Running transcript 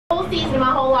Whole season,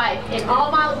 my whole life, in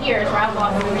all my years where I've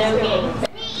lost no games.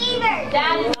 Me either.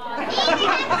 That is awesome. 7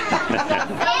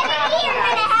 years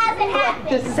and it hasn't happened.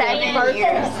 Just 7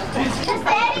 years. Just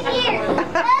 7 years.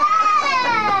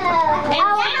 Oh! And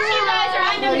since you guys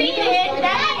are undefeated,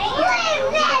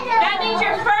 that means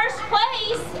you're first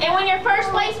place. And when you're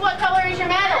first place, what color is your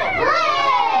medal?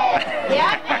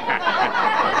 Yeah,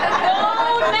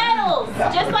 gold medals,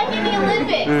 just like in the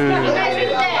Olympics. You guys are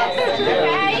the best,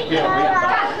 okay?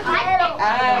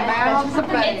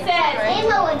 It says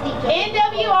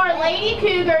NWR Lady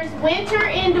Cougars Winter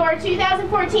Indoor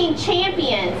 2014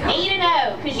 Champions,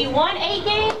 8-0, because you won 8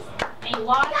 games and you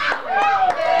lost 2.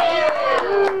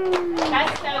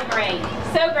 That's so great,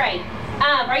 so great.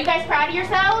 Are you guys proud of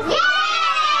yourselves?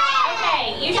 Yeah!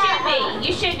 Okay, you should be.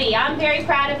 You should be. I'm very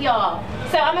proud of y'all.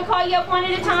 So I'm gonna call you up one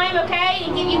at a time, okay,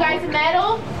 and give you guys a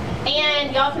medal,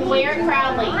 and y'all can wear it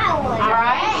proudly. All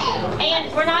right?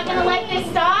 And we're not gonna let this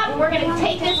stop. We're gonna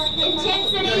take this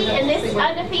intensity and this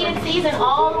undefeated season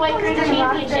all the way through the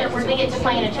championship. We're gonna get to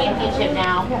play in a championship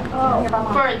now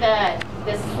for the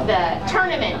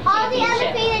tournament. All the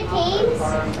championship. undefeated teams?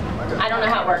 I don't know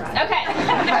how it works. Okay.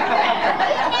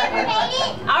 Never made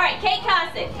it? All right, Kate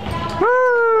Cossack.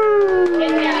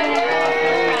 Good job.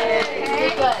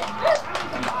 Good.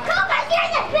 Cougars, you're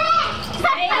the best!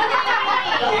 Sadie.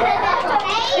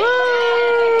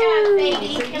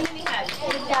 Come give me a hug.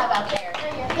 Good job out there.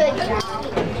 Good job.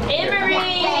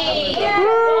 Anne-Marie.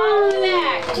 Ball in the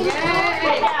back.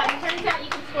 Good job. It turns out you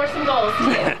can score some goals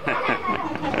too.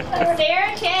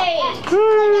 Sarah Kate. A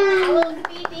little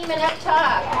speed demon up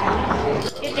top.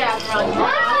 Good job, girl.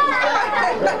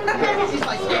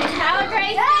 Howard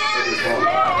Grayson.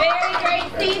 Very great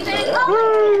season.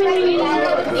 You do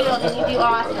the field and you do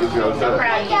awesome. I'm so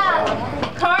proud of you.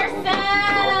 Carson.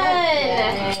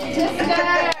 Just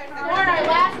scored our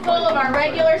last goal of our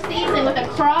regular season with a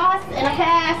cross and a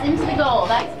pass into the goal.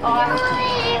 That's awesome.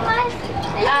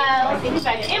 Let's see who's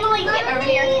back here. Emily, get over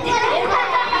here. Good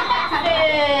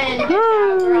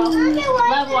job, girl.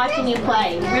 Love watching you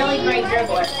play. Really great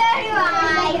dribbler.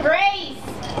 Grace,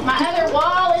 my other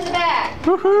wall in the back.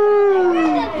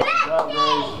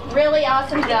 Really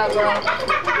awesome job, girl.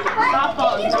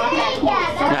 Softball is not that cool.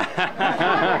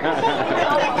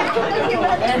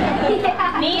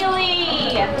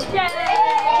 Neely, our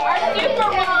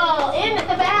Super Bowl in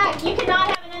the back. You cannot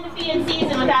have an undefeated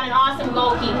season without an awesome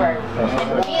goalkeeper.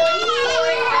 Neely,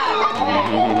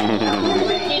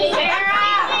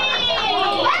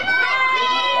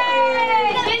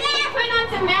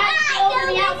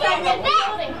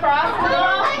 cross the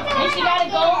ball, and she got a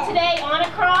goal today on a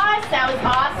cross. That was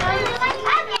awesome.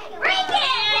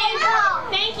 And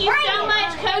thank you so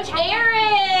much, Coach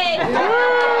Eric.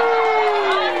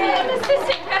 Awesome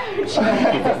assistant coach.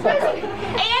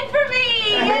 And for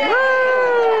me.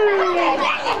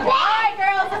 All right,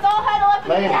 girls, let's all huddle up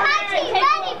in the corner and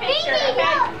take a picture.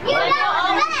 Okay? Let's go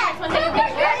all the time. Let's take a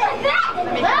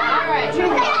picture. All right.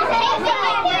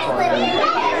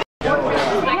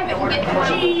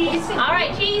 Cheese. All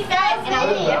right, cheese, guys.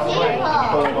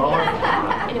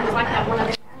 And it was like that one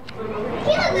other.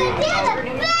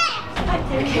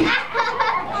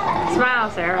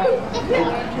 Smile, Sarah.